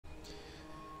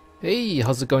Hey,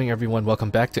 how's it going everyone?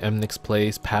 Welcome back to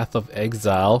EmnixBleached Path of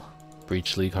Exile,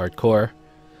 Breach League Hardcore.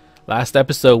 Last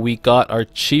episode we got our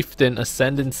Chieftain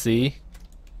Ascendancy,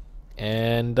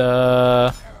 and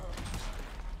I'm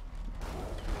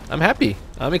happy.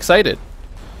 I'm excited.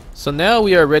 So now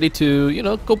we are ready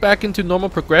to, go back into normal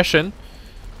progression.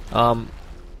 Man,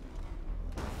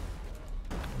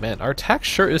 our attack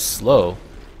sure is slow.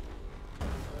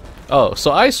 Oh,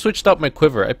 so I switched up my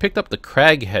quiver. I picked up the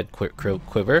Craghead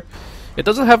quiver. It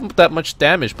doesn't have that much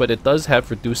damage, but it does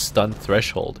have reduced stun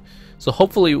threshold. So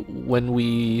hopefully when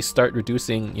we start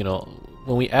reducing,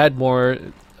 when we add more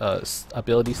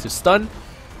abilities to stun,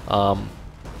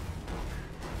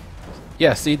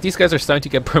 yeah, see, these guys are starting to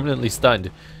get permanently stunned.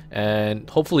 And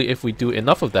hopefully if we do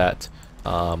enough of that,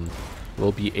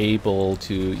 we'll be able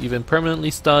to even permanently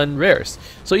stun rares.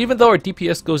 So even though our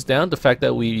DPS goes down, the fact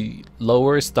that we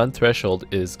lower stun threshold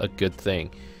is a good thing.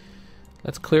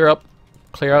 Let's clear out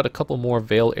a couple more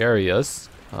Veil areas.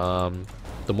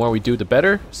 The more we do, the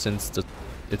better, since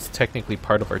it's technically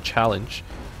part of our challenge.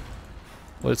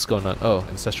 What's going on? Oh,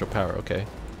 Ancestral Power, okay.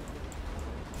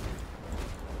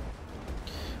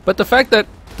 But the fact that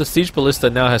the Siege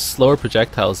Ballista now has slower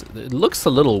projectiles, it looks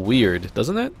a little weird,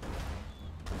 doesn't it?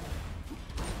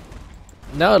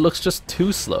 Now it looks just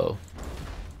too slow.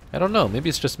 I don't know, maybe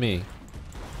it's just me.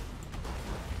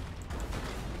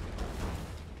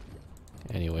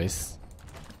 Anyways.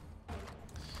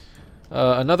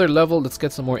 Another level, let's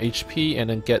get some more HP and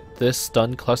then get this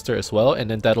stun cluster as well, and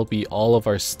then that'll be all of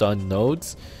our stun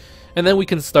nodes. And then we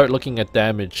can start looking at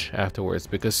damage afterwards,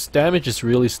 because damage is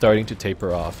really starting to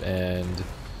taper off, and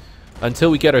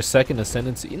until we get our second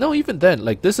Ascendancy, even then,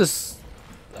 like, this is...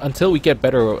 Until we get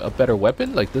a better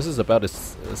weapon, like, this is about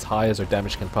as high as our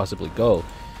damage can possibly go.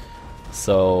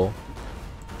 So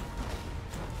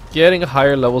getting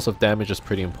higher levels of damage is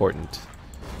pretty important.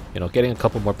 Getting a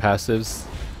couple more passives.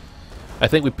 I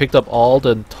think we picked up all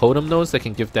the totem nodes that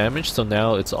can give damage, so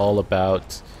now it's all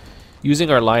about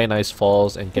using our Lionized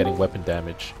Falls and getting weapon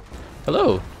damage.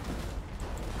 Hello?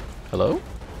 Hello?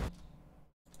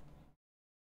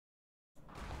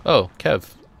 Oh,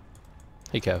 Kev.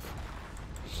 Hey, Kev.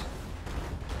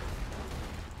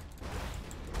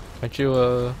 Aren't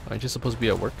you supposed to be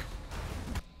at work?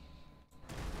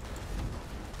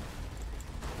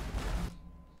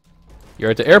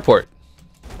 You're at the airport.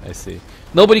 I see.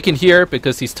 Nobody can hear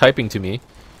because he's typing to me.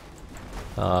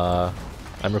 I'm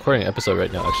recording an episode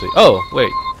right now, actually. Oh,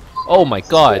 wait. Oh my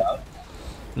god.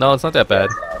 No, it's not that bad.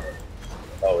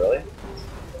 Oh, really?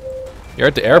 You're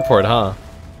at the airport, huh?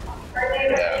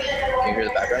 Yeah. Can you hear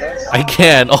the background noise? I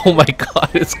can. Oh my god,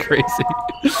 it's crazy.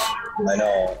 I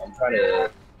know. I'm trying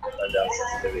to turn down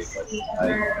sensitivity,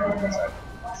 but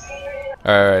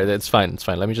Alright, it's fine, it's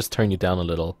fine. Let me just turn you down a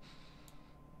little.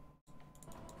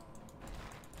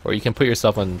 Or you can put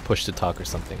yourself on push to talk or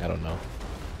something, I don't know.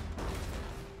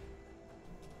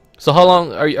 So how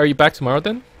long are you back tomorrow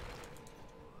then?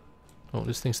 Oh,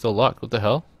 this thing's still locked. What the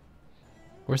hell?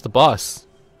 Where's the boss?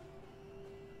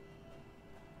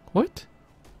 What?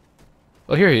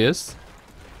 Oh, here he is.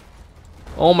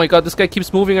 Oh my god, this guy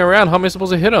keeps moving around. How am I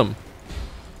supposed to hit him?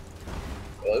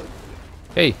 Hello?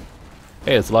 Hey.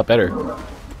 Hey, it's a lot better.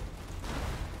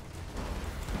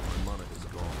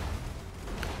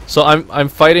 So I'm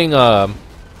fighting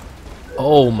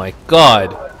oh my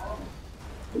god.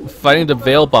 I'm fighting the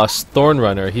Veil boss,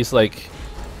 Thornrunner. He's like,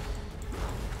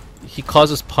 he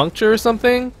causes puncture or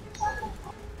something,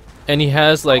 and he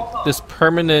has like this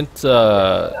permanent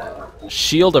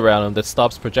shield around him that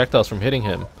stops projectiles from hitting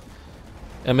him.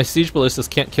 And my Siege Ballistas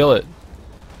can't kill it.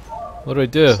 What do I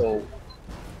do? So,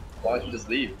 why don't you just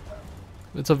leave?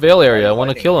 It's a Veil area. I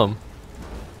want to kill him.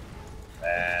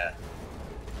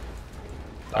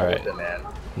 Alright.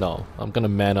 No, I'm gonna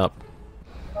man up.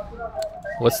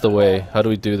 What's the way? How do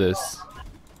we do this?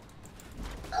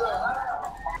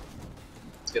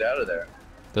 Let's get out of there.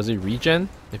 Does he regen?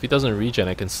 If he doesn't regen,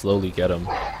 I can slowly get him.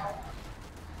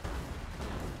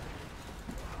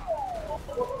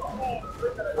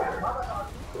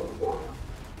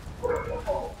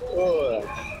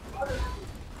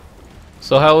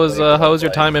 So how was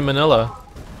your time in Manila?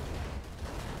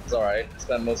 It's alright. I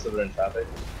spent most of it in traffic.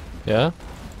 Yeah?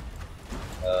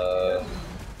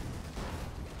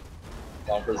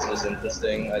 Conference was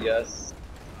interesting, I guess.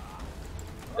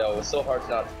 Yeah, it was so hard to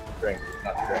not drink.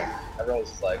 Everyone was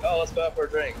just like, "Oh, let's go out for a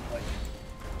drink." Like,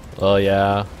 Oh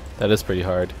yeah, that is pretty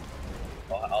hard.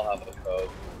 I'll have a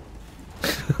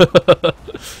Coke.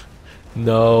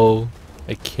 No,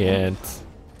 I can't.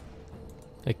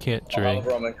 I can't I'll drink.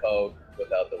 have a rum and Coke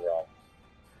without the rum.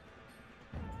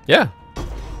 Yeah.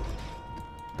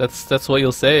 That's what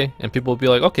you'll say, and people will be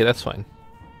like, okay, that's fine.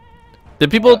 Did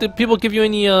people give you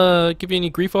any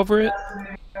grief over it?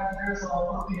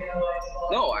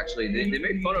 No, actually, they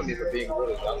made fun of me for being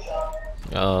really young.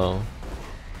 Oh.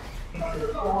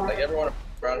 Like everyone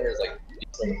around here is like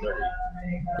 30.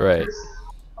 Right.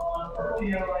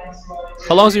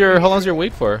 How long's your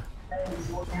wait for?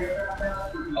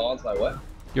 How long's my what?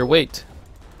 Your wait.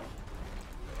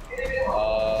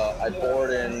 I board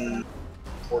in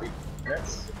 40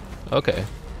 minutes. Okay.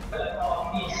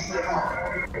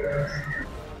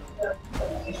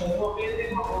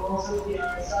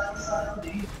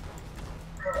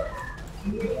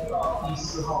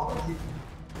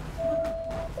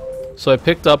 So I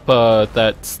picked up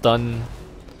that stun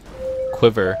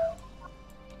quiver.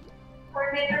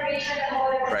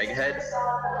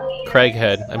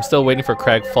 Craghead. I'm still waiting for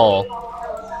Cragfall,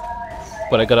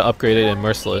 but I gotta upgrade it in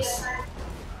Merciless.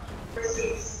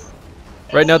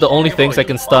 Right now, the only things I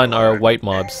can stun are white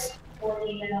mobs.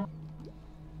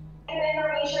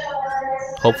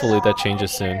 Hopefully that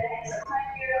changes soon.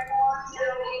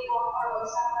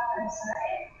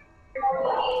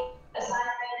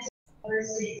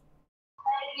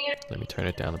 Let me turn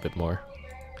it down a bit more.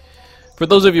 For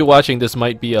those of you watching, this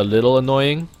might be a little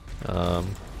annoying,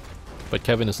 but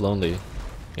Kevin is lonely,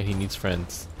 and he needs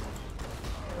friends.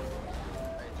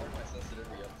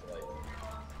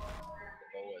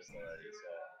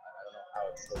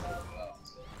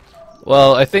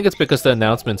 Well, I think it's because the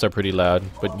announcements are pretty loud,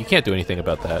 but you can't do anything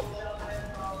about that.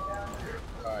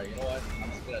 Alright, you know what?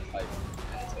 I'm just gonna type.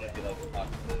 It's gonna be like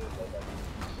talking to nobody.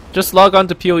 Just log on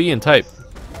to PoE and type.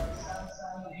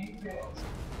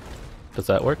 Does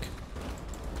that work?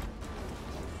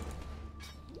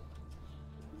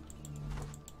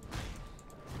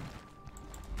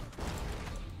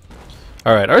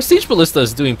 Alright, our Siege Ballista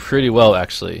is doing pretty well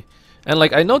actually. And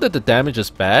like, I know that the damage is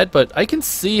bad, but I can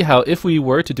see how if we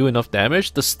were to do enough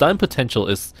damage, the stun potential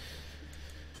is...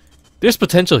 There's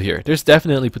potential here. There's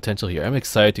definitely potential here. I'm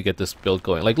excited to get this build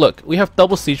going. Like, look, we have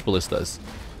double Siege Ballistas.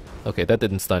 Okay, that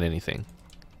didn't stun anything.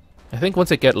 I think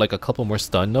once I get like a couple more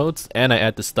stun nodes, and I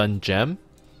add the stun gem,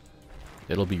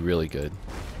 it'll be really good.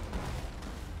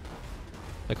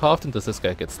 Like, how often does this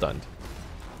guy get stunned?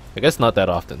 I guess not that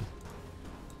often.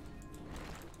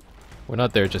 We're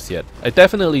not there just yet. I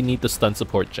definitely need the stun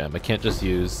support gem. I can't just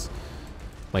use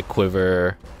my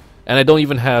quiver. And I don't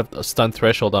even have a stun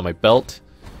threshold on my belt.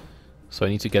 So I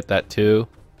need to get that too.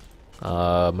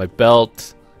 My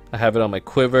belt, I have it on my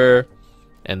quiver.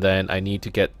 And then I need to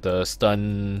get the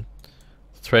stun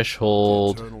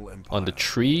threshold on the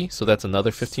tree. So that's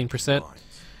another 15%.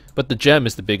 But the gem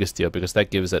is the biggest deal because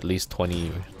that gives at least 20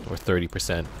 or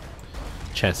 30%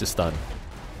 chance to stun.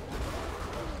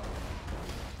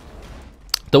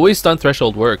 The way stun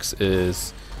threshold works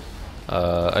is,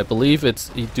 I believe it's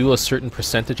you do a certain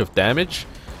percentage of damage,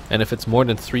 and if it's more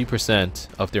than 3%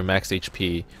 of their max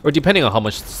HP, or depending on how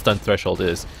much stun threshold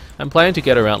is, I'm planning to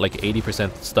get around like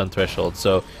 80% stun threshold.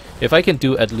 So if I can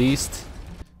do at least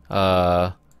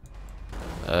like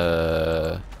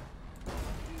 2%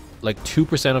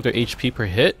 of their HP per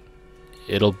hit,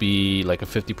 it'll be like a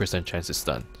 50% chance to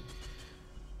stun.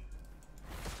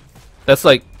 That's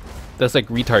like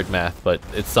retard math, but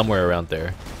it's somewhere around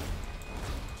there.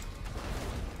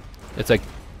 It's like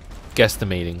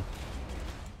guesstimating.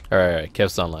 Alright,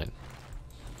 Kev's online.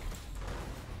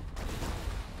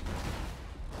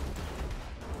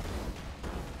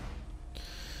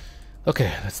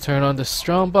 Okay, let's turn on the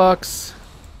strong box.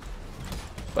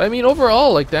 But I mean,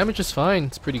 overall, like, damage is fine.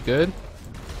 It's pretty good.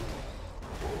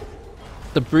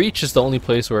 The breach is the only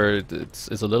place where it's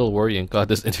a little worrying. God,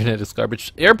 this internet is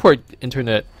garbage. Airport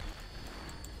internet,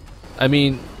 I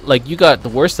mean, like, you got the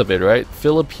worst of it, right?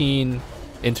 Philippine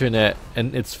internet,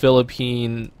 and it's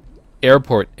Philippine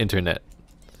airport internet.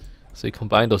 So you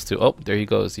combine those two. Oh, there he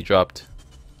goes. He dropped.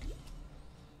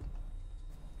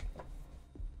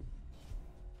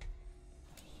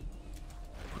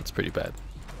 It's pretty bad.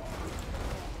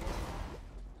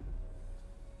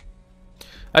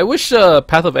 I wish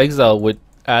Path of Exile would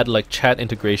add like chat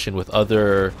integration with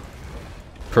other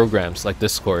programs like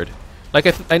Discord.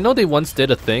 Like I know they once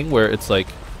did a thing where it's like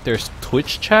there's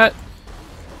Twitch chat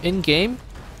in game,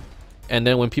 and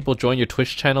then when people join your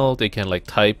Twitch channel, they can like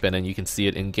type and then you can see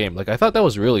it in game. Like I thought that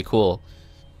was really cool.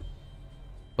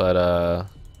 But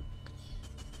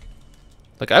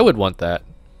like I would want that,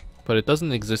 but it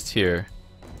doesn't exist here,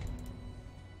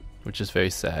 which is very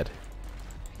sad.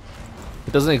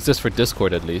 It doesn't exist for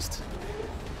Discord at least.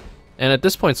 And at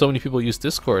this point so many people use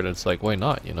Discord, and it's like, why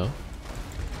not, you know?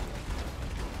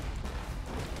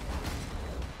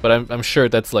 But I'm sure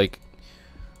that's like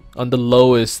on the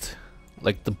lowest,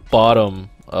 like the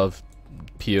bottom of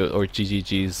PO or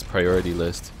GGG's priority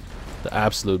list. The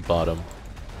absolute bottom.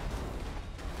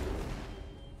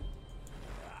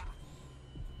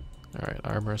 Alright,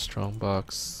 armor,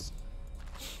 strongbox.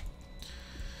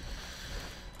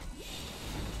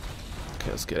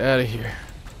 Okay, let's get out of here.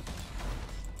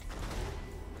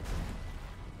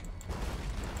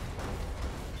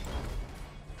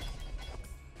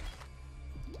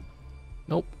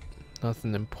 Nope,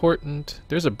 nothing important.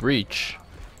 There's a breach.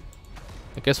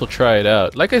 I guess we'll try it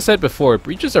out. Like I said before,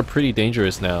 breaches are pretty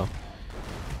dangerous now.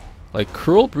 Like,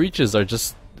 cruel breaches are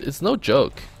just... it's no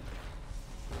joke.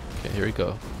 Okay, here we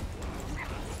go.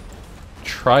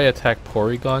 Try attack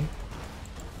Porygon.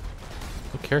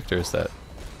 What character is that?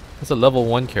 That's a level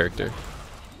 1 character.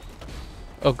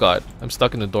 Oh god, I'm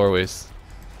stuck in the doorways.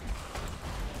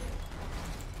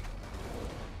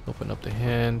 Open up the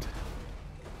hand.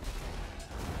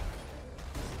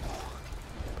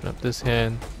 Open up this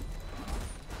hand.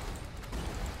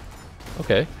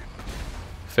 Okay.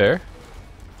 Fair.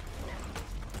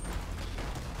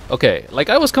 Okay, like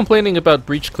I was complaining about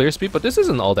breach clear speed, but this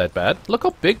isn't all that bad. Look how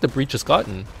big the breach has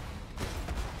gotten.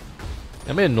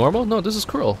 Am I in normal? No, this is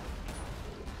cruel.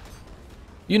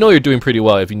 You know you're doing pretty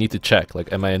well if you need to check,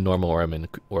 like, am I in normal or am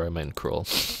I in cruel?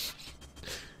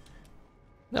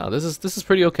 No, this is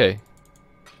pretty okay.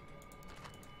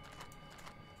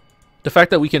 The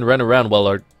fact that we can run around while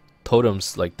our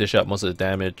totems like dish out most of the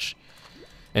damage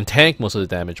and tank most of the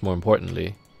damage, more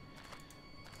importantly,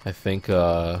 I think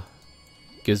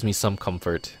gives me some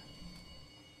comfort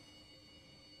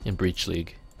in Breach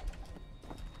League.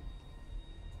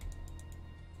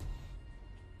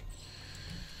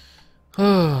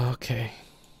 Oh, okay.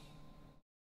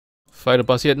 Fight a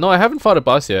boss yet? No, I haven't fought a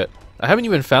boss yet. I haven't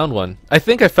even found one. I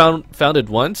think I found it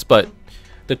once, but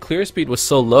the clear speed was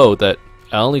so low that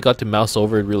I only got to mouse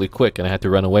over it really quick and I had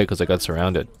to run away because I got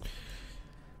surrounded.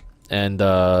 And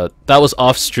that was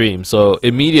off stream, so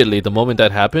immediately the moment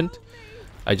that happened,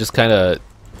 I just kind of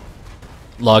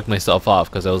logged myself off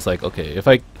because I was like, okay, if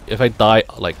I die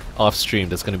like off stream,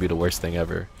 that's gonna be the worst thing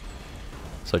ever.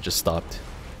 So I just stopped.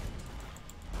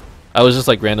 I was just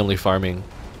like randomly farming.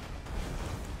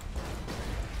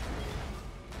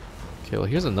 Okay, well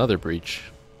here's another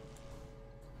breach.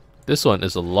 This one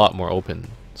is a lot more open,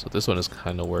 so this one is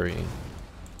kind of worrying.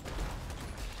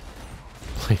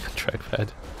 Playing on trackpad.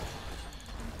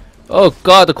 Oh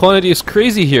god, the quantity is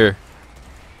crazy here.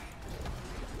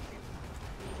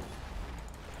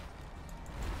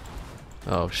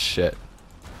 Oh shit.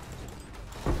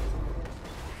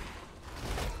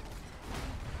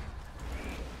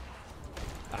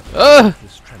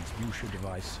 This transmutation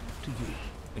device to you,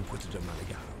 Inquisitor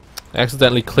Maligaro. I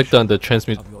accidentally clicked on the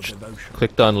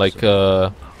clicked on like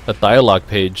a dialogue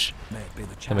page,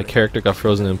 and my character got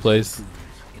frozen in place.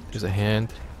 There's a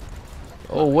hand.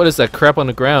 Oh, what is that crap on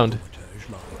the ground?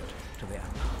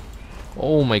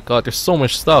 Oh my god, there's so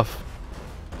much stuff.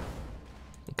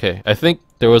 Okay, I think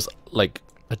there was like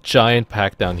a giant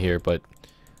pack down here, but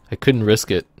I couldn't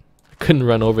risk it. I couldn't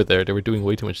run over there. They were doing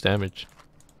way too much damage.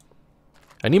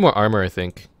 I need more armor, I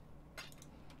think.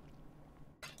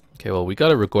 Okay, well, we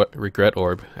got a regret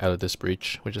orb out of this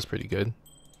breach, which is pretty good.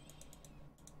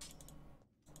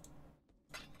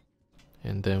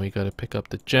 And then we gotta pick up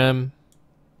the gem.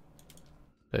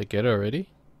 Did I get it already?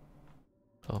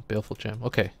 Oh, baleful gem.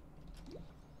 Okay.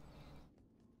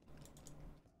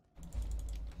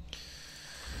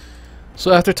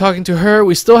 So after talking to her,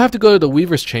 we still have to go to the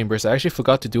Weaver's Chambers. I actually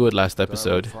forgot to do it last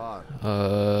episode.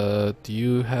 Do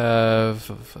you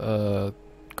have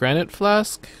granite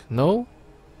flask? No?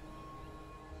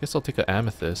 Guess I'll take an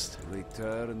amethyst.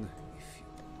 Return if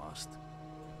you must.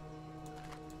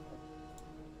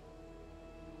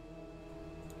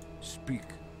 Speak.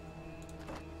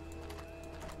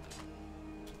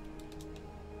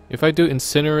 If I do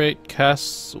incinerate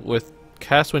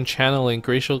cast when channeling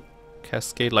glacial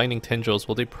cascade lightning tendrils,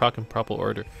 will they proc in proper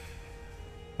order?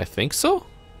 I think so.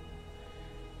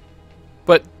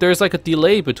 But there's like a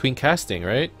delay between casting,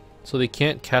 right? So they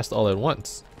can't cast all at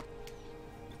once.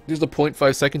 There's a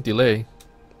 0.5 second delay.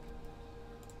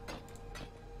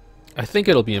 I think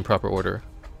it'll be in proper order.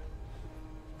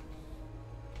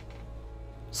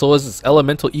 So is this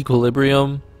elemental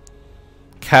equilibrium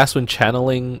cast when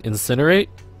channeling incinerate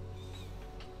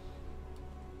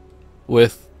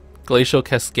with glacial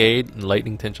cascade and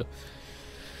lightning tendril?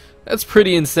 That's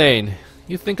pretty insane.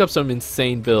 You think up some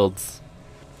insane builds.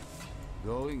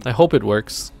 I hope it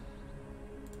works.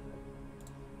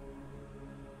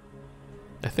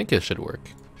 I think it should work.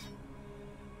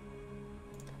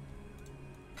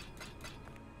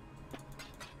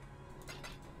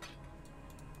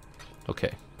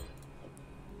 Okay.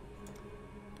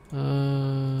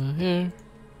 Here.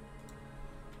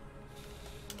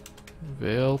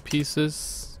 Veil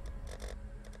pieces.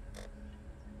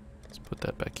 Let's put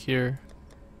that back here.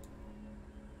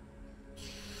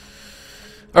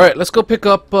 Alright, let's go pick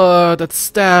up that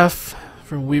staff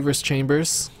from Weaver's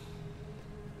Chambers.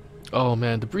 Oh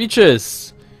man, the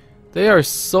breaches! They are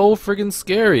so friggin'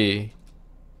 scary.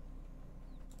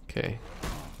 Okay.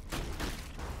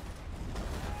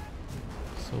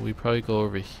 So we probably go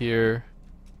over here.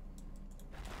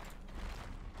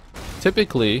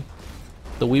 Typically,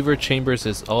 the Weaver Chambers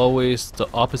is always the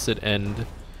opposite end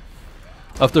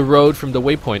of the road from the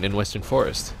waypoint in Western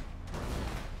Forest.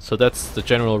 So that's the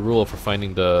general rule for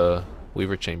finding the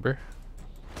Weaver Chamber.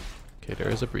 Okay, there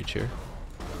is a breach here.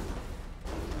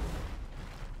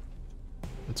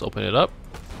 Let's open it up.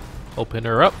 Open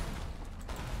her up.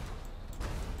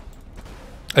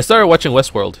 I started watching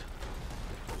Westworld.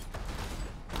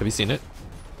 Have you seen it?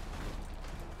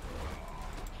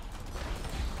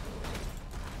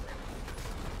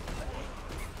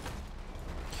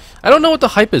 I don't know what the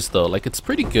hype is though. Like, it's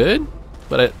pretty good,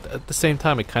 but at the same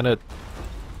time, I kind of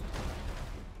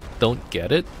don't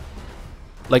get it.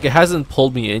 Like, it hasn't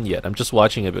pulled me in yet. I'm just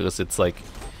watching it because it's like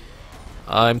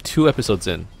I'm 2 episodes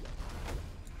in,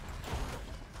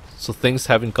 so things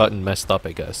haven't gotten messed up,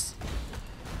 I guess.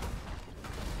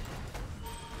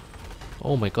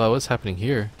 Oh my god, what's happening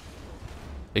here?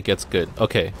 It gets good.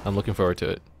 Okay, I'm looking forward to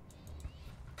it.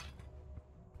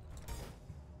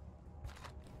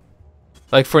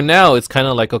 Like, for now, it's kind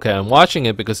of like, okay, I'm watching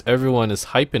it because everyone is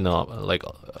hyping up, like,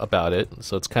 about it.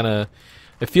 So it's kind of,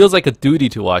 it feels like a duty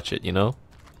to watch it, you know?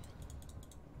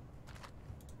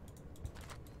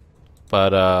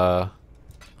 But,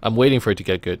 I'm waiting for it to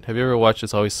get good. Have you ever watched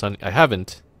It's Always Sunny? I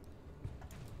haven't.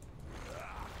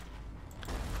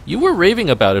 You were raving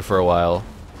about it for a while.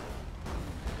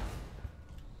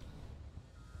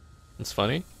 It's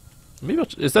funny. Maybe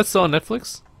is that still on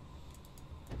Netflix?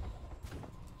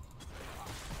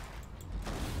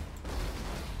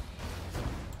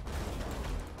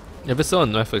 If it's still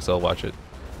on Netflix, I'll watch it.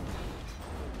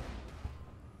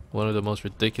 One of the most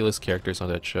ridiculous characters on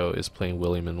that show is playing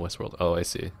William in Westworld. Oh, I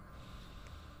see.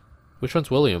 Which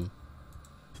one's William?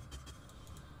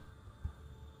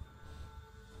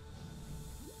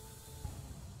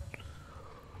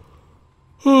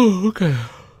 Oh, okay.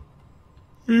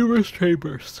 Weaver's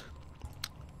Chambers.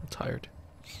 I'm tired.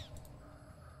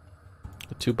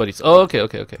 The 2 buddies. Oh,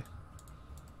 okay.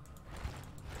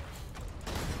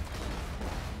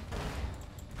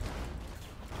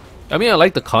 I mean, I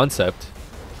like the concept.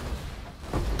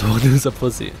 The one who's a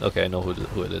pussy. Okay, I know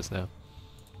who it is now.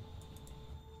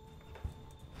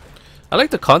 I like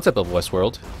the concept of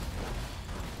Westworld.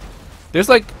 There's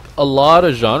like a lot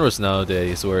of genres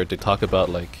nowadays where they talk about,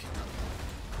 like,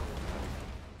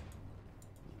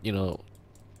 you know,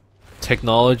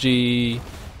 technology,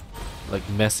 like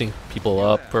messing people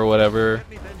up or whatever,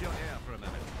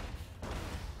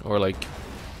 or like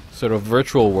sort of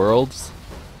virtual worlds.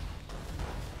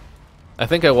 I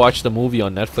think I watched a movie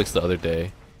on Netflix the other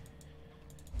day.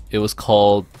 It was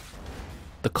called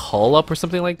The Call Up or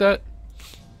something like that.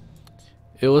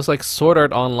 It was like Sword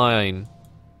Art Online,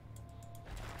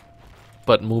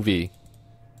 but movie,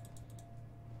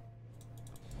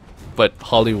 but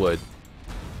Hollywood,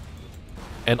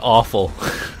 and awful.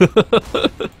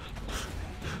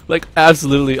 Like,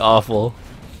 absolutely awful.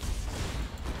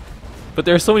 But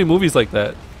there are so many movies like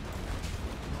that.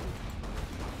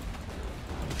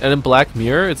 And in Black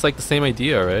Mirror, it's like the same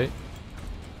idea, right?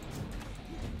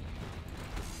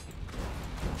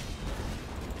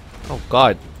 Oh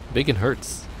god, bacon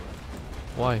hurts.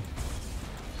 Why?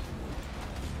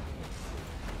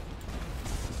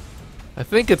 I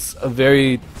think it's a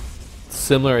very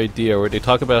similar idea where they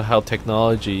talk about how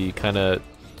technology kind of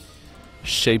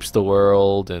shapes the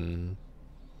world and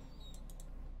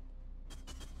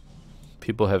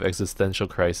people have existential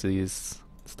crises,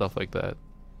 stuff like that.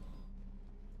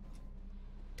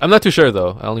 I'm not too sure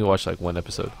though. I only watched like 1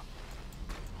 episode.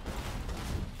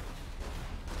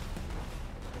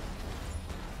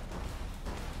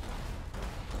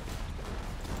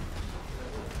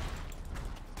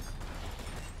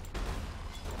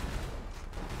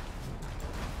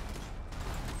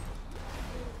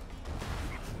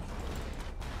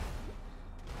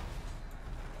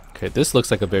 Okay, this looks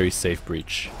like a very safe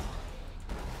breach.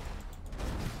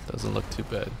 Doesn't look too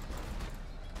bad.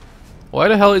 Why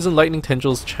the hell isn't lightning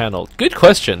tendrils channeled? Good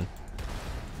question.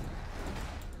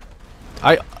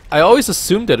 I always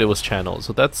assumed that it was channeled,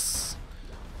 so that's...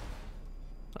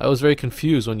 I was very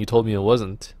confused when you told me it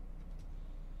wasn't.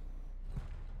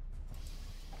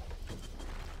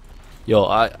 Yo,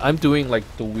 I'm doing like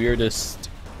the weirdest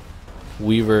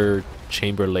Weaver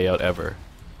chamber layout ever.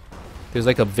 there's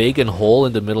like a vegan hole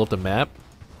in the middle of the map,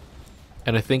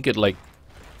 and I think it like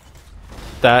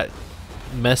that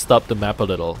messed up the map a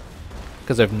little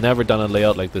because I've never done a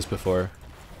layout like this before.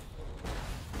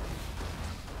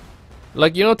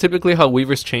 Like, you know, typically how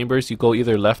Weaver's Chambers, you go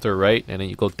either left or right and then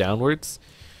you go downwards.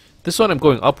 This one I'm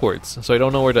going upwards, so I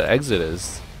don't know where the exit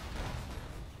is.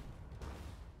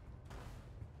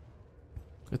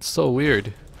 It's so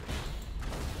weird.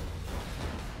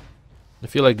 I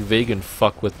feel like vegan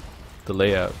fuck with the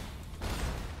layout.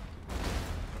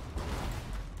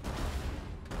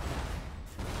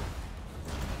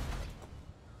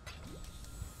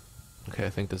 Okay, I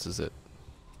think this is it.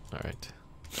 Alright.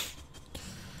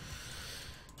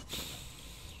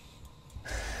 I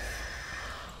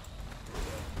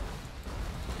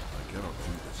cannot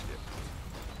do this yet.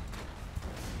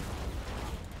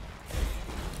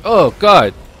 Oh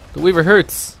god! The Weaver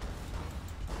hurts!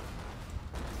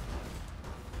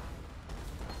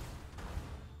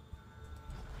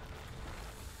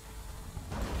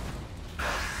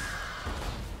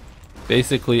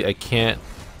 Basically, I can't.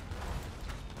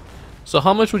 So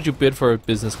how much would you bid for a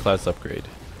business class upgrade?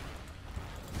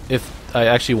 If I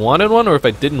actually wanted one or if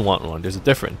I didn't want one, there's a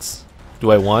difference.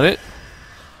 Do I want it?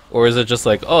 Or is it just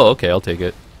like, oh, okay, I'll take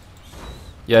it.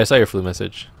 Yeah, I saw your flu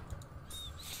message.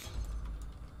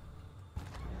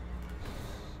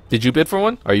 Did you bid for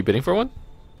one? Are you bidding for one?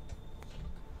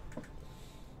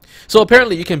 So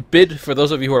apparently you can bid, for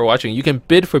those of you who are watching, you can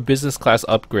bid for business class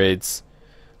upgrades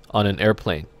on an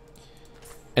airplane.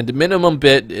 And the minimum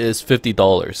bid is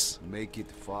 $50. Make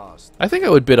it fast. I think I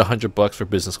would bid $100 for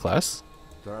business class.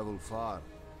 Travel far.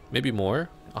 Maybe more.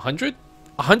 100?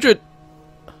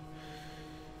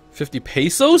 150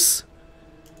 pesos?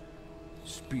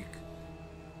 Speak.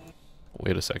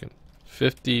 Wait a second.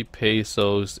 50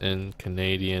 pesos in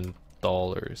Canadian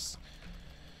dollars.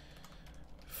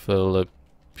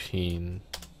 Philippine.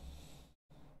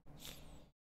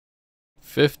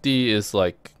 50 is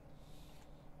like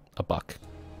a buck.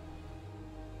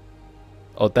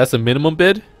 Oh, that's a minimum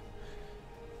bid?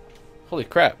 Holy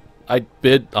crap. I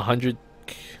bid 100.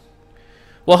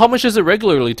 Well, how much is it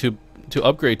regularly to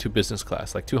upgrade to business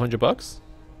class? Like $200?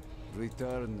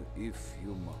 Return if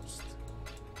you must.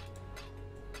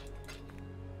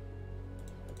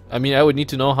 I mean, I would need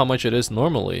to know how much it is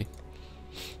normally.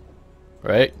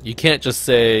 Right? You can't just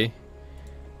say,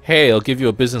 hey, I'll give you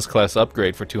a business class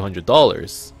upgrade for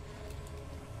 $200.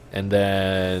 And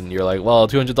then you're like, well,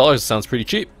 $200 sounds pretty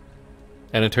cheap.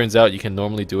 And it turns out you can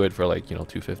normally do it for like, you know,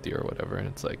 $250 or whatever. And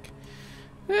it's like,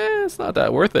 it's not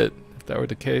that worth it, if that were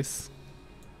the case.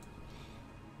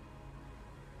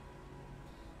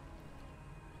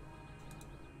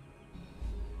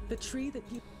 The tree that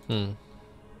you...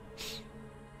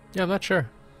 Yeah, I'm not sure.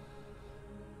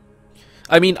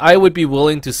 I mean, I would be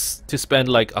willing to spend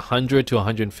like 100 to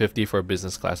 150 for a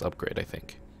business class upgrade, I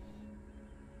think.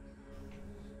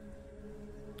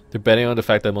 They're betting on the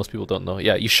fact that most people don't know.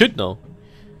 Yeah, you should know.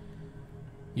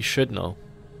 You should know.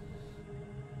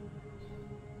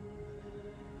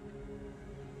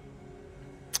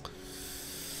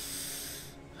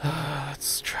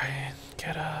 Let's try and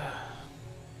get a...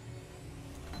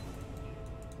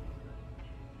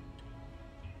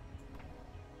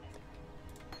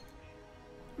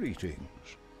 Greetings.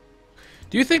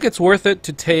 Do you think it's worth it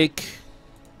to take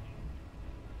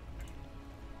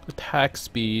attack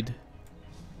speed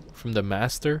from the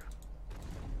master?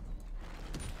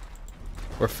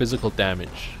 Or physical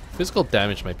damage? Physical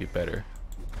damage might be better.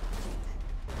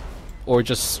 Or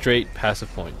just straight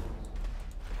passive point.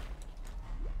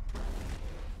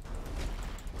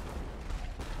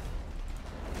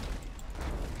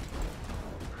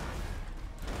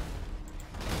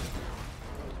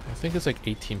 I think it's like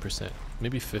 18%.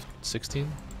 Maybe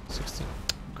 16? 16?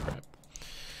 Crap.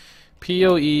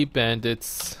 PoE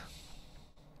bandits.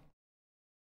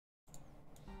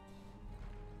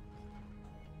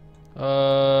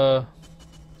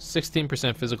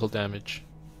 16% physical damage.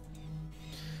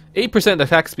 8%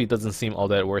 attack speed doesn't seem all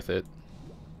that worth it.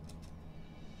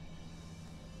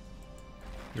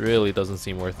 Really doesn't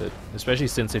seem worth it. Especially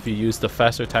since if you use the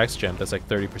faster tax gem, that's like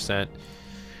 30%. And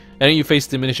then you face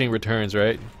diminishing returns,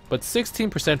 right? But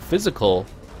 16% physical,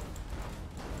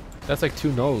 that's like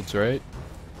 2 nodes, right?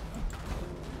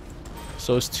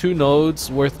 So is 2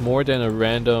 nodes worth more than a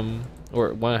random,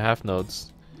 or 1.5 nodes?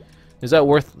 Is that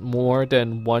worth more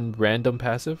than 1 random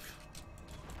passive?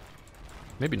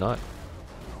 Maybe not.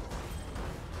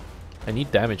 I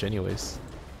need damage anyways.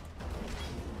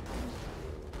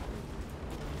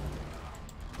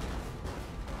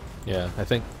 Yeah, I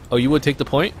think... Oh, you would take the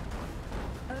point?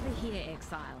 Over here,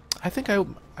 Exile. I think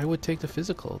I would take the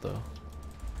physical, though.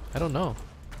 I don't know.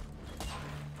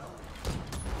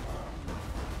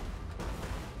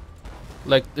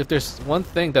 Like, if there's one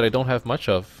thing that I don't have much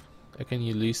of, I can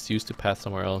at least use to path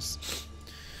somewhere else.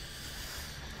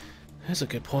 That's a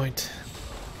good point.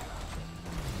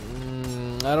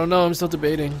 I don't know, I'm still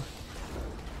debating.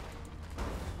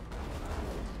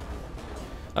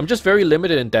 I'm just very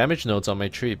limited in damage nodes on my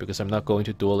tree because I'm not going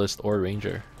to Duelist or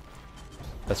Ranger.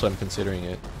 That's why I'm considering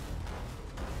it.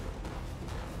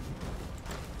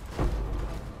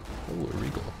 Oh, a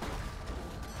Regal.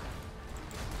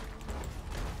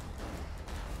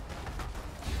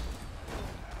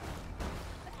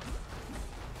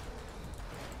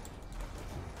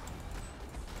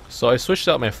 So I switched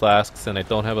out my flasks and I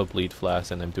don't have a bleed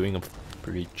flask and I'm doing a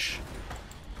breach.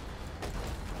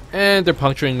 And they're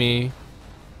puncturing me.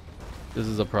 This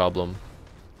is a problem.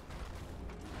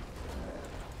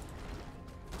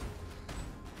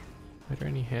 Are there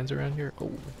any hands around here? Oh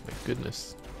my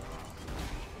goodness.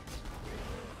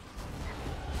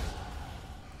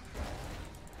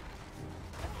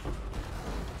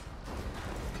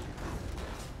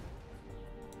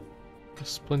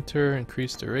 Splinter,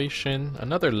 increased duration,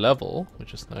 another level,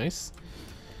 which is nice.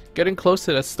 Getting close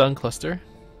to that stun cluster.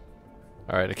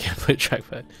 Alright, I can't play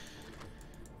trackpad.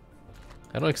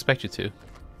 I don't expect you to.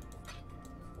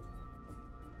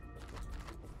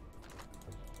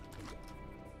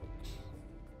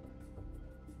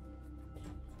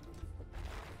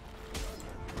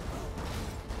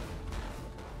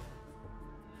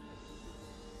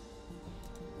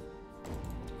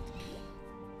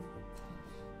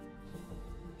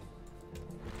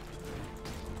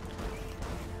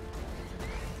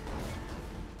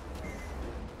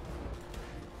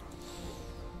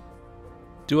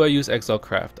 Do I use Exile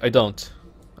Craft? I don't.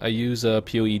 I use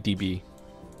PoE-DB.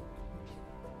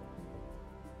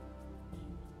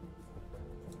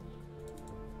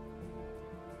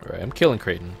 Alright, I'm killing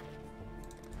Creighton.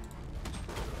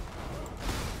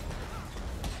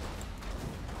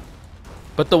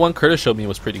 But the one Curtis showed me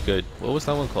was pretty good. What was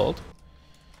that one called?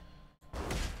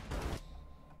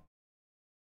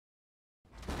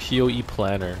 PoE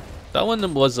Planner. That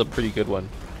one was a pretty good one.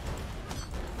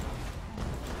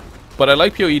 But I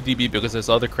like PoE-DB because there's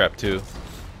other crap too.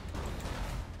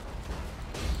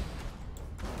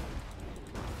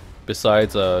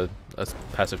 Besides a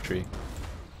passive tree.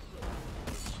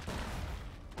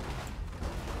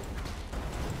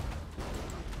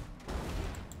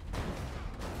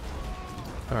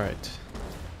 Alright.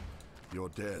 Your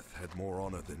death had more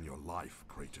honor than your life,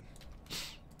 Creighton.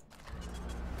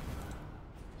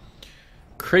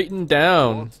 Creighton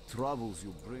down. What troubles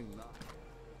you bring now?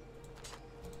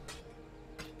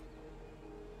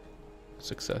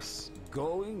 Success.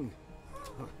 Going?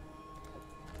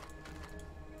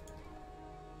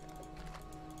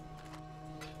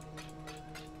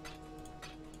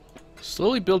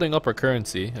 Slowly building up our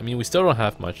currency. I mean, we still don't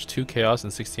have much. 2 Chaos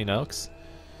and 16 Alks.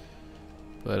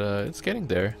 But it's getting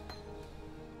there.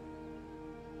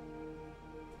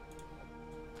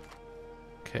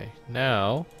 Okay,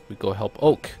 now we go help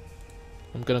Oak.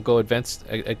 I'm gonna go against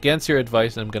your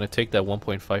advice and I'm gonna take that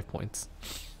 1.5 points.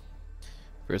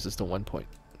 Versus the 1 point.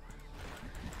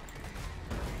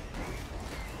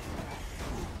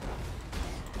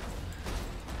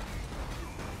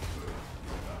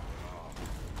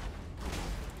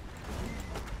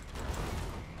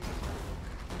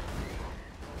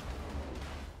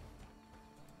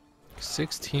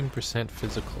 %16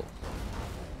 physical.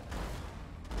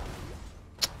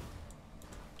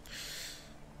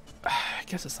 I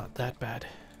guess it's not that bad.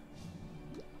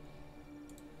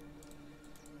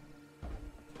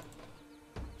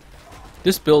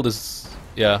 This build is...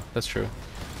 yeah, that's true.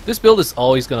 This build is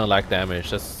always gonna lack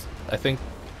damage. I think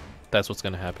that's what's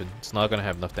gonna happen. It's not gonna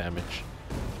have enough damage.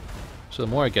 So the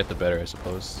more I get, the better, I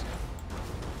suppose.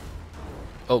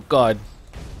 Oh god.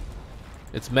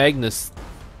 It's Magnus.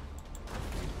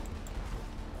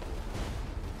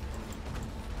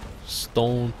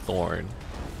 Stone Thorn.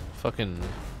 Fucking...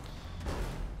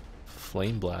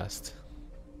 Flame Blast.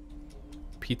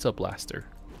 Pizza Blaster.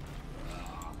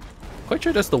 Quite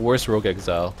sure that's the worst Rogue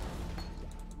Exile.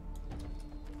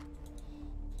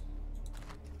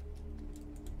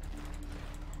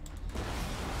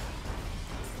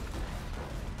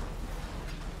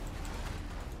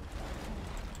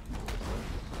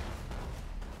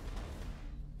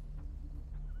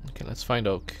 Okay, let's find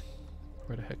Oak.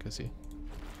 Where the heck is he?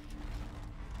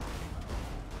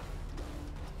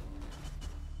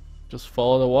 Just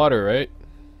follow the water, right?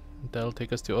 That'll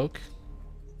take us to Oak.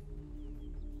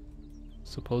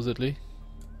 Supposedly.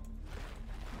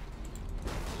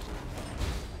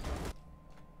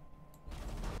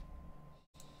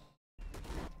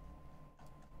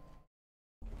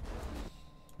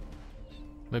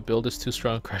 My build is too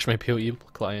strong. Crash my PoE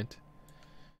client.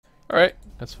 Alright,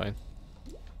 that's fine.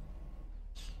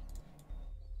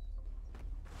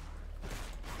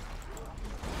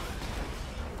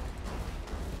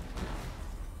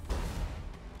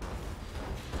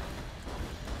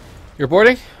 You're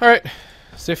boarding? Alright.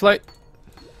 Safe flight.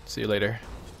 See you later.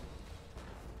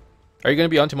 Are you going to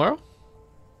be on tomorrow?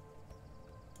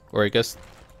 Or I guess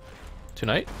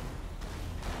tonight?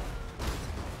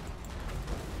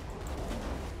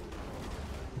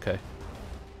 Okay.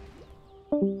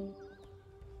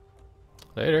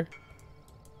 Later.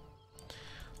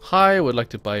 Hi, would like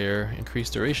to buy your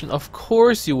increased duration. Of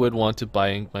course you would want to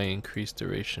buy my increased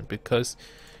duration because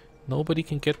nobody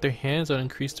can get their hands on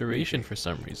increased duration for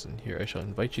some reason. Here, I shall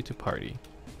invite you to party.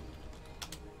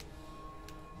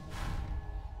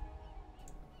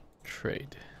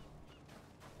 Trade.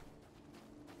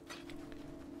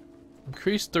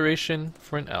 Increased duration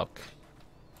for an elk.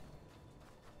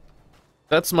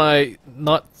 That's my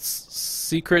not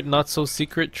so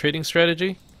secret trading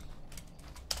strategy.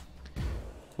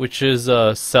 Which is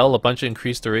sell a bunch of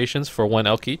increased durations for 1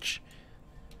 elk each.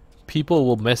 People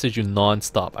will message you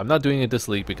non-stop. I'm not doing it this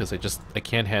league because I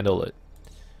can't handle it.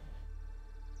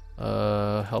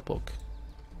 Help oak.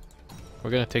 We're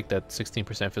gonna take that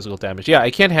 16% physical damage. Yeah, I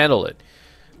can't handle it.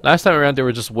 Last time around there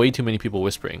were just way too many people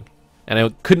whispering. And I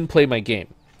couldn't play my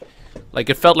game. Like,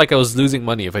 it felt like I was losing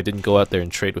money if I didn't go out there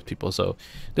and trade with people. So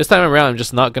this time around I'm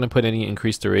just not gonna put any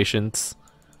increased durations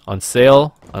on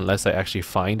sale unless I actually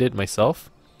find it myself.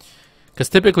 Because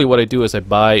typically what I do is I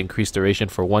buy increased duration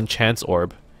for 1 chance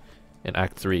orb in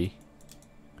Act 3.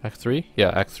 Act 3? Yeah,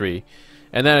 Act 3.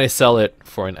 And then I sell it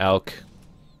for an elk.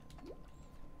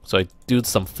 So I do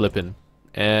some flipping.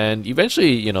 And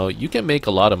eventually, you know, you can make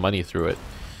a lot of money through it.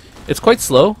 It's quite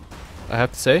slow, I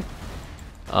have to say.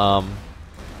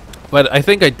 But I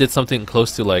think I did something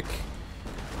close to like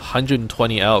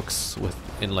 120 elks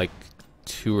in like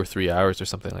 2 or 3 hours or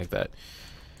something like that.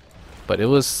 But it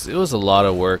was a lot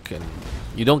of work, and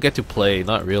you don't get to play,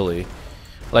 not really.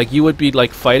 Like, you would be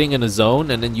like fighting in a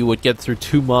zone, and then you would get through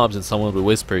 2 mobs, and someone would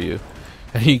whisper you,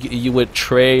 and you would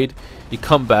trade. You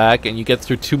come back, and you get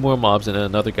through 2 more mobs, and then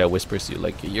another guy whispers you.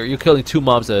 Like, you're killing 2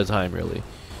 mobs at a time, really.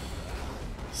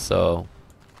 So,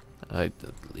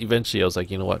 eventually I was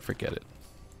like, you know what, forget it.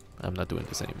 I'm not doing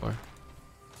this anymore.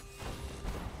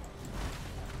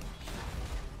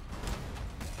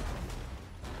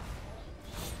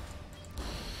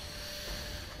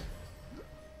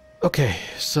 Okay,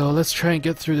 so let's try and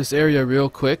get through this area real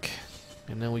quick,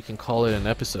 and then we can call it an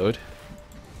episode.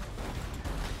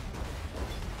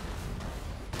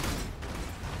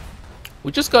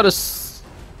 We just got a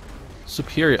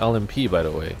superior LMP, by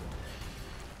the way.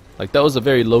 Like, that was a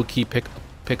very low-key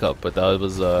pickup, but that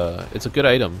was it's a good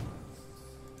item.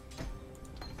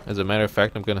 As a matter of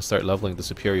fact, I'm gonna start leveling the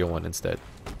superior one instead.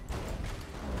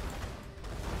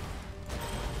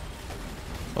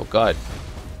 Oh god.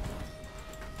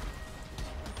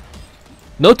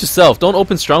 Note to self, don't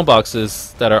open strong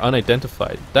boxes that are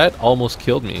unidentified. That almost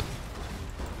killed me.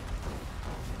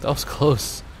 That was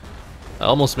close. I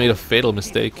almost made a fatal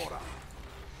mistake.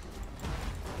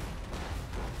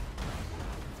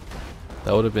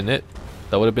 That would have been it.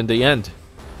 That would have been the end.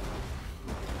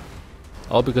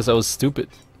 All because I was stupid.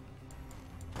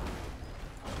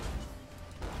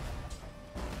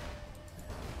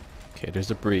 Okay,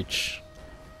 there's a breach.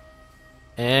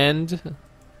 And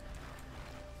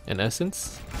an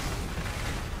essence?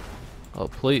 Oh,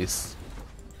 please.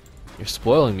 You're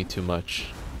spoiling me too much.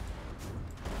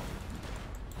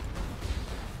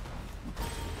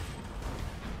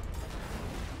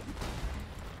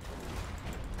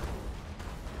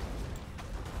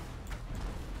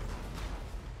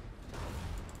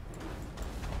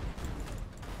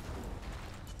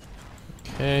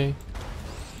 Okay.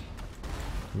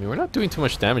 I mean, we're not doing too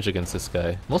much damage against this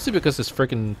guy. Mostly because his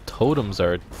freaking totems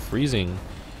are freezing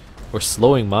or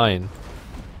slowing mine.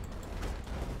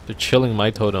 They're chilling my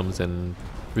totems and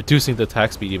reducing the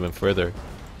attack speed even further.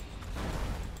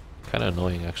 Kinda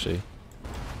annoying, actually.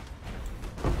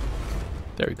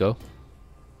 There we go.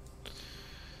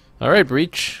 Alright,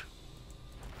 Breach.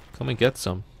 Come and get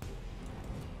some.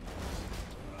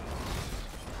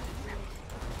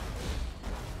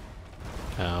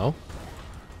 Ow.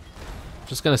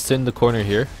 Just gonna sit in the corner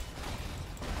here.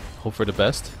 Hope for the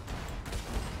best.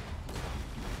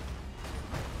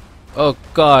 Oh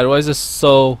god, why is this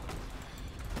so...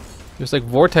 There's like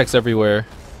vortex everywhere.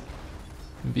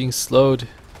 I'm being slowed.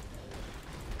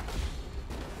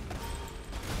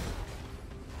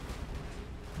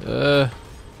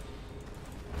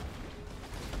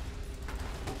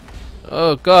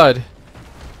 Oh god.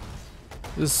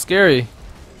 This is scary.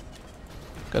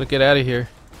 Gotta get out of here.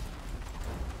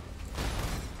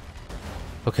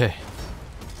 Okay.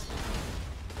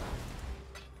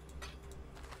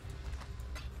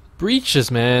 Breaches,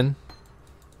 man.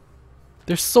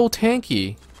 They're so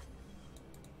tanky.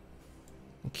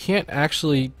 I can't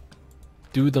actually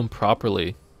do them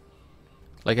properly.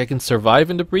 Like, I can survive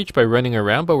in the breach by running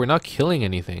around, but we're not killing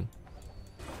anything.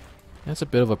 That's a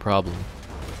bit of a problem.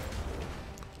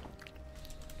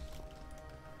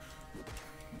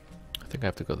 I think I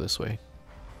have to go this way.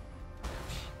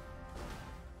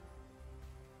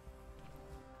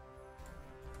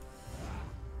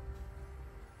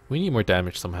 We need more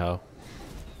damage somehow.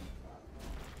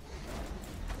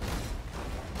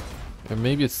 Or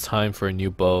maybe it's time for a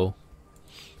new bow.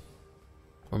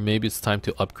 Or maybe it's time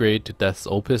to upgrade to Death's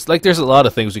Opus. Like, there's a lot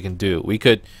of things we can do. We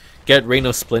could get Rain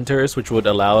of Splinters, which would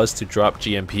allow us to drop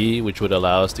GMP, which would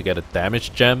allow us to get a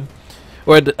damage gem.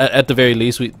 Or at the very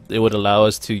least, it would allow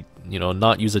us to, you know,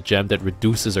 not use a gem that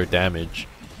reduces our damage.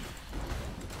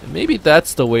 And maybe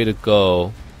that's the way to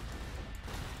go.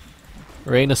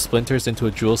 Rain of Splinters into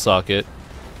a jewel socket,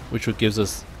 which would give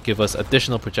us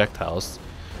additional projectiles.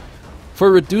 For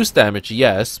reduced damage,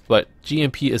 yes, but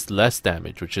GMP is less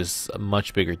damage, which is a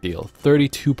much bigger deal.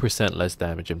 32% less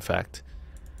damage, in fact.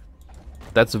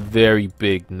 That's a very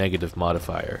big negative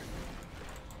modifier.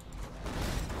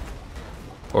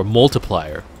 Or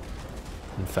multiplier,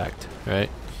 in fact, right?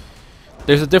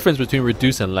 There's a difference between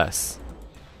reduce and less.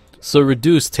 So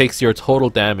reduce takes your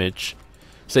total damage.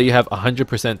 Say you have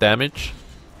 100% damage,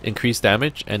 increased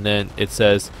damage, and then it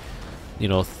says, you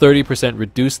know, 30%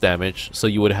 reduced damage, so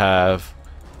you would have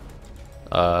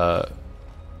 70%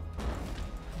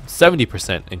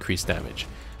 increased damage.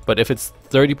 But if it's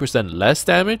 30% less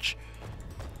damage,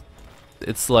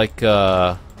 it's like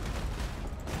you're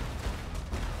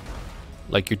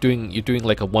doing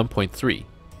like a 1.3,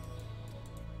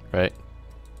 right?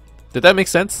 Did that make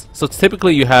sense? So it's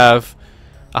typically you have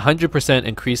 100%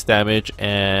 increased damage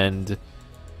and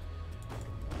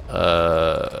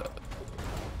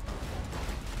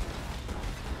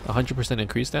 100%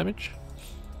 increased damage?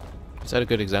 Is that a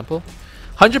good example?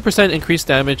 100% increased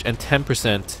damage and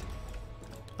 10%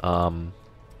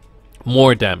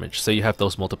 more damage. So you have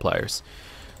those multipliers.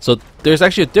 So there's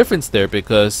actually a difference there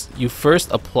because you first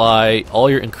apply all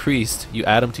your increased, you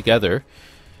add them together,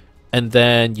 and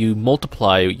then you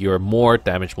multiply your more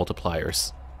damage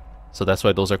multipliers. So that's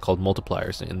why those are called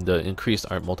multipliers, and the increased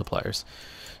aren't multipliers.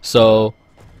 So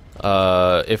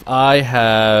if I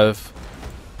have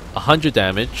 100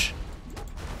 damage,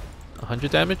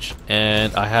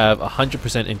 and I have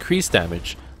 100% increased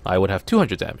damage, I would have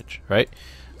 200 damage, right?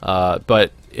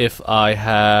 But if I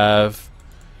have,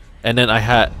 and then I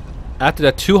had, after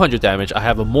that 200 damage, I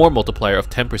have a more multiplier of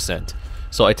 10%.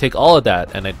 So I take all of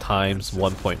that and I times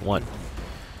 1.1.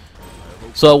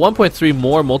 So a 1.3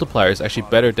 more multiplier is actually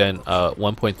better than a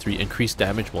 1.3 increased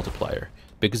damage multiplier,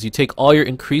 because you take all your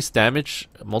increased damage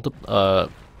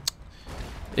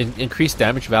increased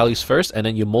damage values first, and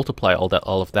then you multiply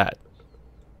all of that,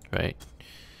 right?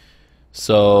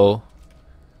 So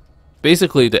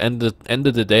basically, the end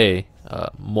of the day,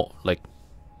 like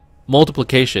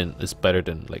multiplication is better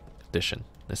than like addition,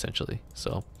 essentially.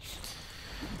 So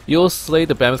you'll slay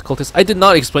the Mammoth cultist. I did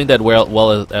not explain that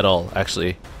well at all,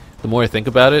 actually. The more I think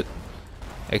about it,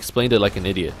 I explained it like an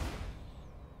idiot.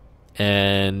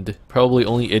 And probably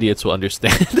only idiots will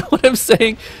understand what I'm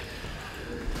saying.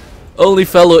 Only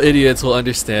fellow idiots will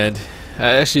understand.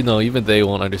 Actually, no, even they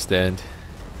won't understand.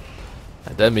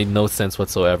 That made no sense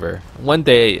whatsoever. One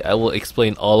day, I will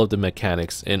explain all of the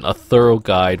mechanics in a thorough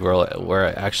guide where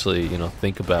I actually, you know,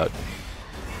 think about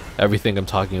everything I'm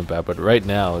talking about. But right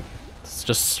now, it's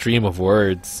just a stream of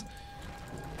words.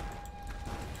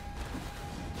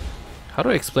 How do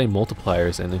I explain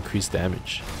multipliers and increased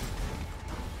damage?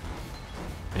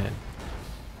 Man,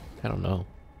 I don't know.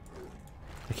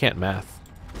 I can't math.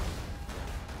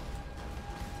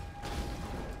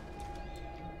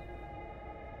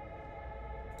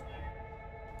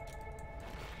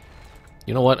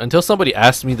 You know what? Until somebody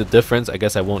asks me the difference, I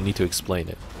guess I won't need to explain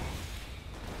it.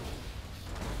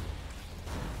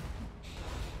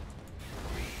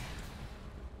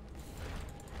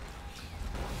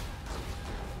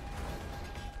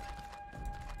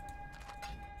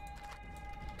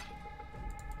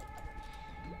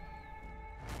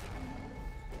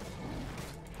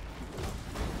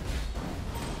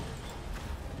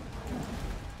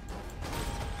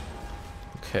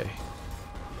 Okay.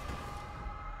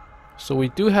 So we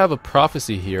do have a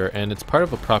prophecy here, and it's part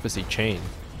of a prophecy chain.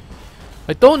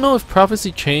 I don't know if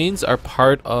prophecy chains are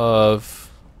part of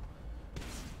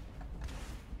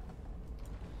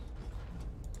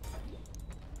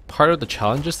part of the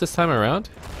challenges this time around,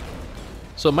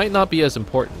 so it might not be as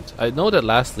important. I know that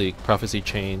last league prophecy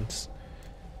chains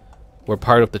were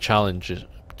part of the challenges,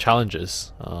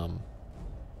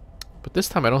 but this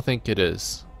time I don't think it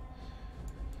is.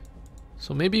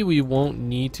 So maybe we won't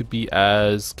need to be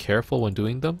as careful when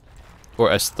doing them, or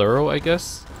as thorough, I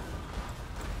guess,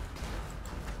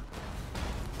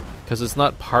 because it's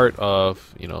not part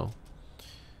of, you know,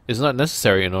 it's not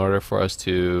necessary in order for us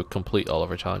to complete all of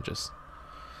our challenges.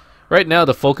 Right now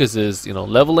the focus is, you know,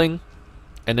 leveling,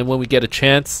 and then when we get a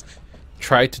chance,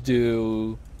 try to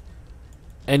do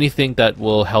anything that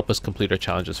will help us complete our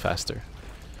challenges faster.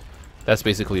 That's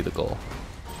basically the goal.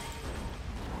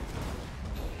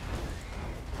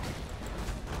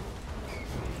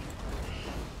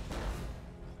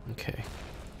 Okay.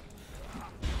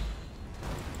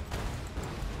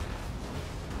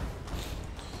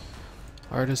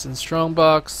 Artisan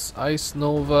Strongbox, Ice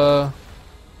Nova.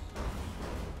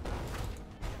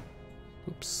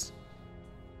 Oops.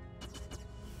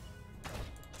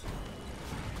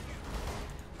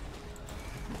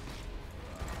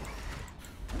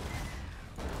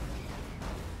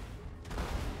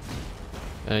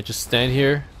 And I just stand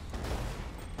here.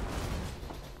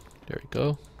 There we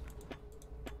go.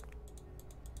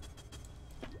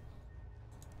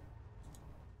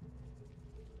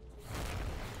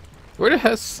 Where the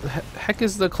heck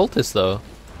is the cultist though?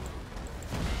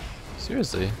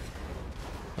 Seriously,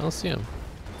 I don't see him.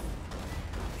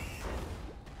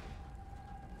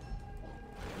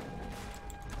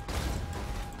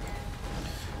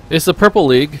 It's the purple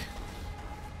league,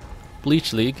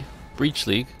 Bleach League, Breach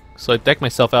League. So I decked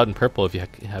myself out in purple. If you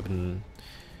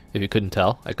couldn't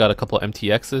tell, I got a couple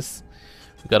MTXs.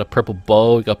 We got a purple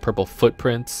bow. We got purple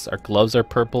footprints. Our gloves are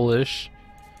purplish,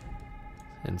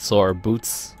 and so are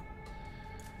boots.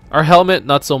 Our helmet,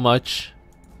 not so much,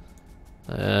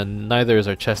 and neither is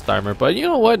our chest armor. But you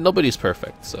know what? Nobody's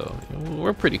perfect, so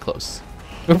we're pretty close.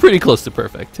 We're pretty close to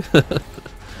perfect.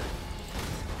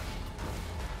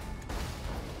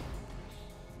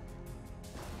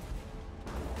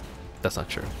 That's not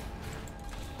true.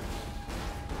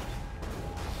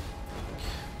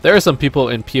 There are some people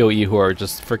in PoE who are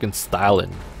just freaking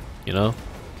styling, you know?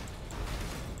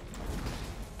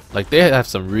 Like, they have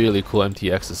some really cool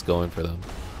MTXs going for them.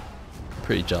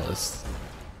 Pretty jealous.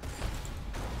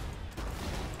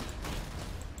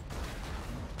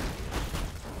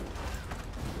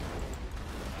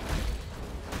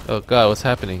 Oh god, what's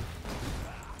happening?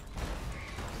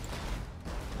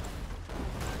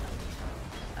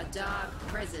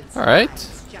 Alright.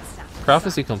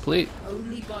 Prophecy complete.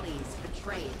 Only bodies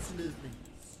betray its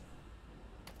movements.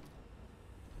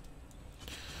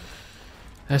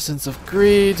 Essence of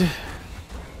Greed.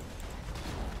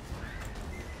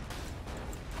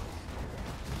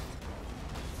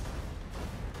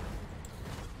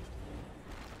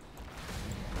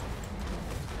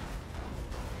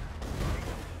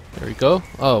 There we go.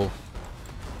 Oh.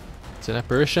 It's an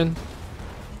apparition.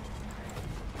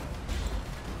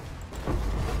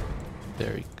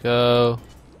 There we go.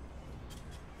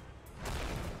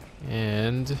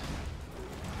 And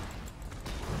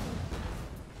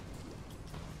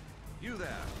You there.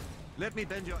 Let me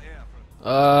bend your ear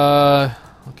for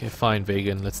okay, fine,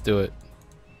 Vegan, let's do it.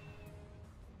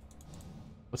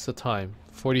 What's the time?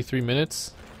 43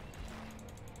 minutes?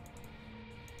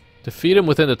 Defeat him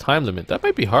within the time limit. That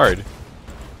might be hard.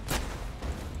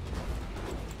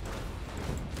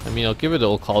 I mean, I'll give it an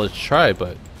old college try,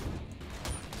 but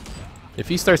if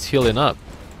he starts healing up,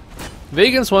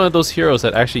 Vegan's one of those heroes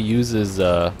that actually uses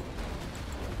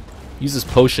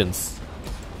potions.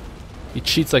 He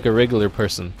cheats like a regular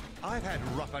person. I've had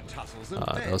rougher tussles than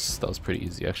that was pretty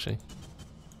easy actually.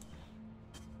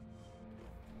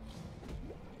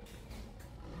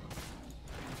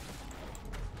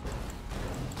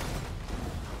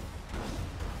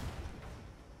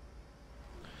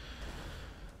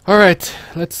 Alright,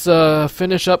 let's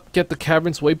finish up, get the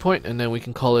cavern's waypoint, and then we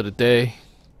can call it a day.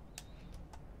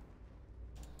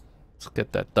 Let's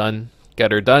get that done.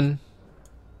 Get her done.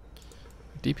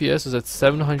 DPS is at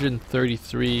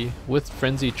 733. With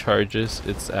frenzy charges,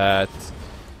 it's at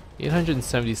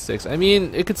 876. I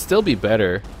mean, it could still be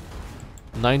better.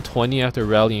 920 after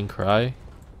Rallying Cry.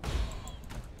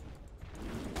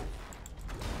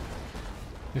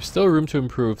 There's still room to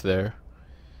improve there.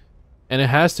 And it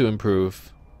has to improve.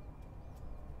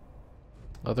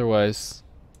 Otherwise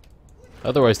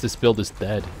this build is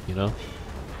dead, you know?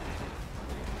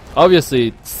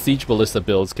 Obviously, Siege Ballista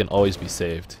builds can always be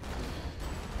saved.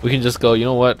 We can just go, you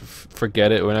know what,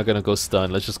 forget it, we're not gonna go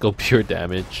stun, let's just go pure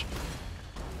damage.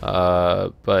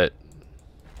 But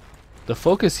The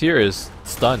focus here is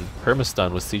stun,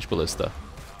 perma-stun with Siege Ballista.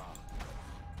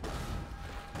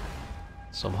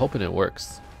 So I'm hoping it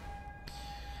works.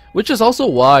 Which is also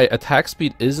why attack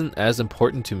speed isn't as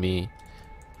important to me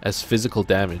as physical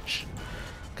damage.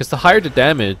 Because the higher the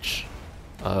damage,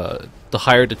 the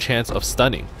higher the chance of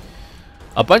stunning.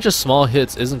 A bunch of small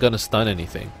hits isn't going to stun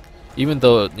anything. Even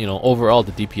though, you know, overall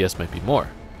the DPS might be more.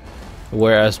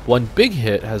 Whereas one big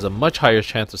hit has a much higher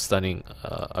chance of stunning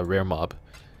a rare mob.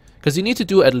 Because you need to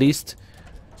do at least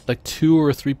like 2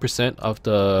 or 3% of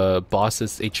the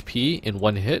boss's HP in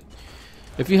one hit.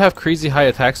 If you have crazy high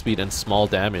attack speed and small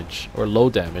damage or low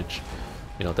damage,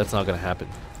 you know, that's not going to happen.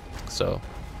 So,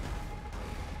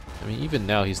 I mean, even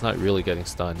now he's not really getting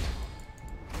stunned.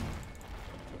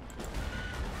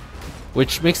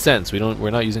 Which makes sense. We're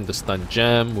not using the stun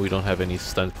gem. We don't have any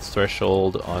stun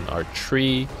threshold on our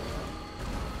tree.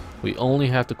 We only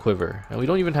have the quiver, and we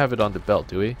don't even have it on the belt,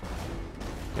 do we?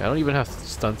 Yeah, I don't even have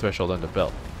stun threshold on the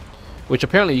belt, which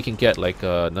apparently you can get like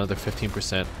another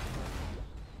 15%.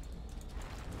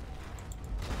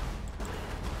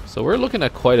 So we're looking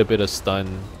at quite a bit of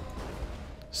stun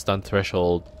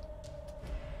threshold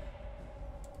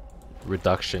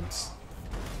reductions.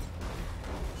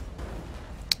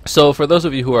 So for those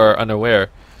of you who are unaware,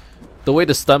 the way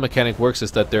the stun mechanic works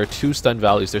is that there are two stun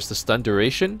values. There's the stun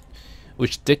duration,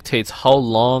 which dictates how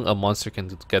long a monster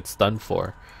can get stunned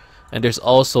for. And there's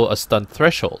also a stun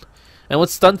threshold. And what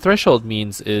stun threshold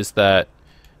means is that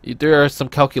there are some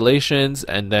calculations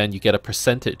and then you get a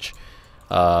percentage.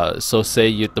 So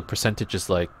say the percentage is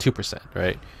like 2%,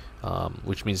 right?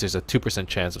 Which means there's a 2%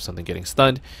 chance of something getting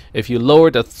stunned. If you lower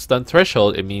the stun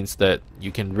threshold, it means that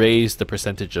you can raise the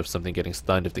percentage of something getting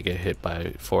stunned if they get hit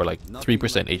for like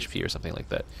 3% HP or something like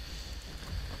that.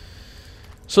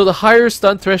 So the higher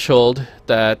stun threshold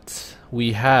that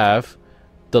we have,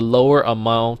 the lower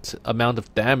amount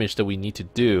of damage that we need to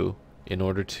do in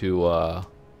order to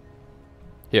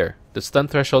here. The stun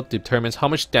threshold determines how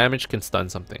much damage can stun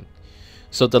something.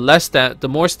 So the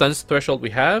more stun threshold we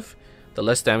have, the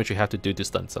less damage you have to do to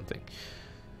stun something.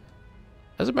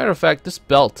 As a matter of fact, this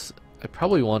belt, I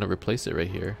probably want to replace it right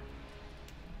here.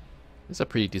 It's a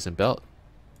pretty decent belt.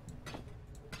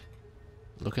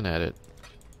 Looking at it.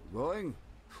 Going?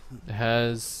 It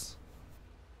has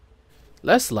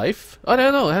less life. Oh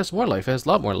no, it has more life. It has a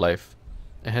lot more life.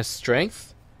 It has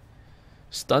strength,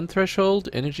 stun threshold,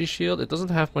 energy shield. It doesn't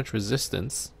have much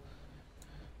resistance.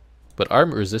 But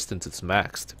armor resistance, it's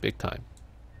maxed big time.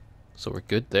 So we're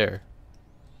good there.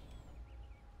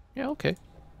 Yeah, okay.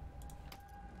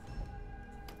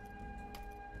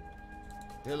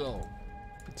 Hello.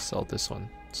 Let's sell this one.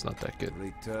 It's not that good.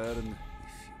 Return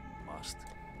if you must.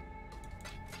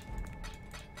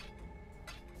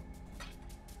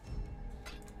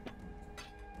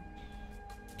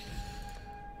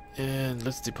 And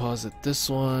let's deposit this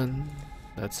one.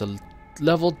 That's a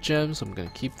leveled gem, so I'm gonna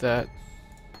keep that.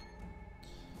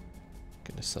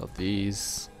 Gonna sell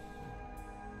these.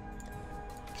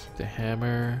 Keep the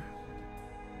hammer.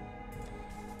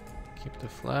 Keep the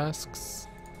flasks.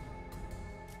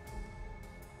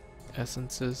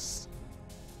 Essences.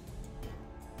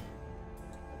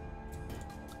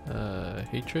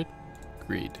 Hatred.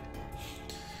 Greed.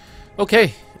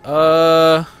 Okay.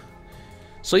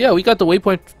 So yeah, we got the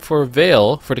waypoint for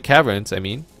Vale, for the caverns, I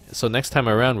mean. So next time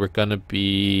around we're gonna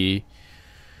be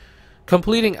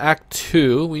completing Act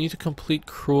 2. We need to complete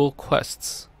Cruel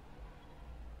Quests.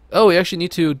 Oh, we actually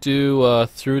need to do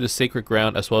Through the Sacred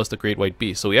Ground as well as the Great White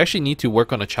Beast. So we actually need to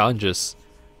work on the challenges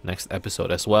next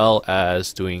episode as well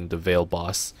as doing the Vale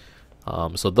boss.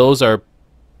 So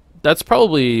that's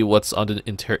probably what's on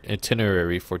the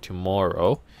itinerary for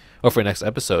tomorrow, or for next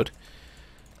episode.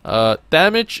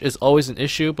 Damage is always an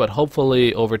issue, but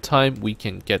hopefully over time we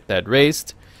can get that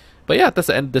raised. But yeah, that's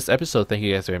the end of this episode. Thank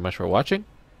you guys very much for watching.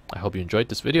 I hope you enjoyed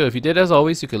this video. If you did, as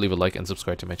always, you can leave a like and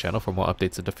subscribe to my channel for more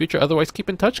updates in the future. Otherwise, keep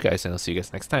in touch, guys, and I'll see you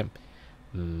guys next time.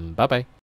 Bye-bye.